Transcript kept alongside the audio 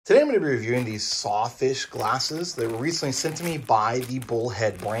Today I'm going to be reviewing these Sawfish glasses. They were recently sent to me by the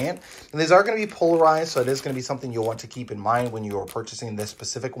Bullhead brand. And these are going to be polarized, so it is going to be something you'll want to keep in mind when you are purchasing this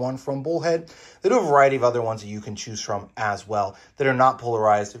specific one from Bullhead. They do have a variety of other ones that you can choose from as well that are not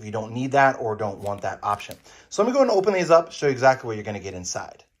polarized if you don't need that or don't want that option. So I'm going to go and open these up, show you exactly what you're going to get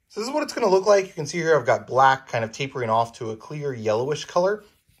inside. So this is what it's going to look like. You can see here I've got black kind of tapering off to a clear yellowish color.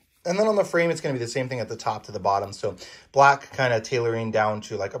 And then on the frame, it's going to be the same thing at the top to the bottom. So black kind of tailoring down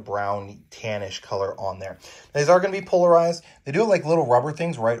to like a brown tannish color on there. These are going to be polarized. They do have like little rubber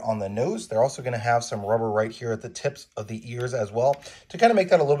things right on the nose. They're also going to have some rubber right here at the tips of the ears as well to kind of make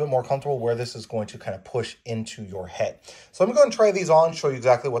that a little bit more comfortable where this is going to kind of push into your head. So I'm going to go and try these on, show you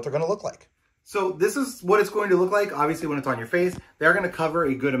exactly what they're going to look like. So this is what it's going to look like. Obviously, when it's on your face, they're going to cover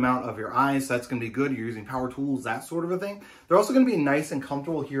a good amount of your eyes. So that's going to be good. You're using power tools, that sort of a thing. They're also going to be nice and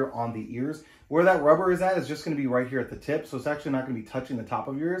comfortable here on the ears. Where that rubber is at is just going to be right here at the tip. So it's actually not going to be touching the top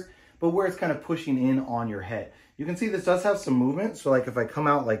of your ears, but where it's kind of pushing in on your head. You can see this does have some movement. So like if I come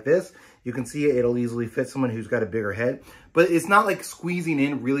out like this, you can see it'll easily fit someone who's got a bigger head. But it's not like squeezing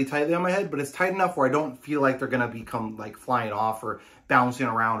in really tightly on my head, but it's tight enough where I don't feel like they're going to become like flying off or bouncing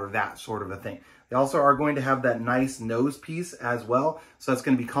around or that sort of a thing. They also are going to have that nice nose piece as well. So that's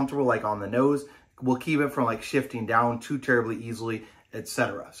going to be comfortable like on the nose. We'll keep it from like shifting down too terribly easily,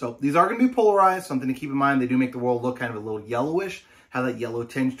 etc. So these are going to be polarized, something to keep in mind. They do make the world look kind of a little yellowish, have that yellow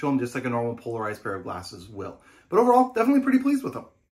tinge to them, just like a normal polarized pair of glasses will. But overall, definitely pretty pleased with them.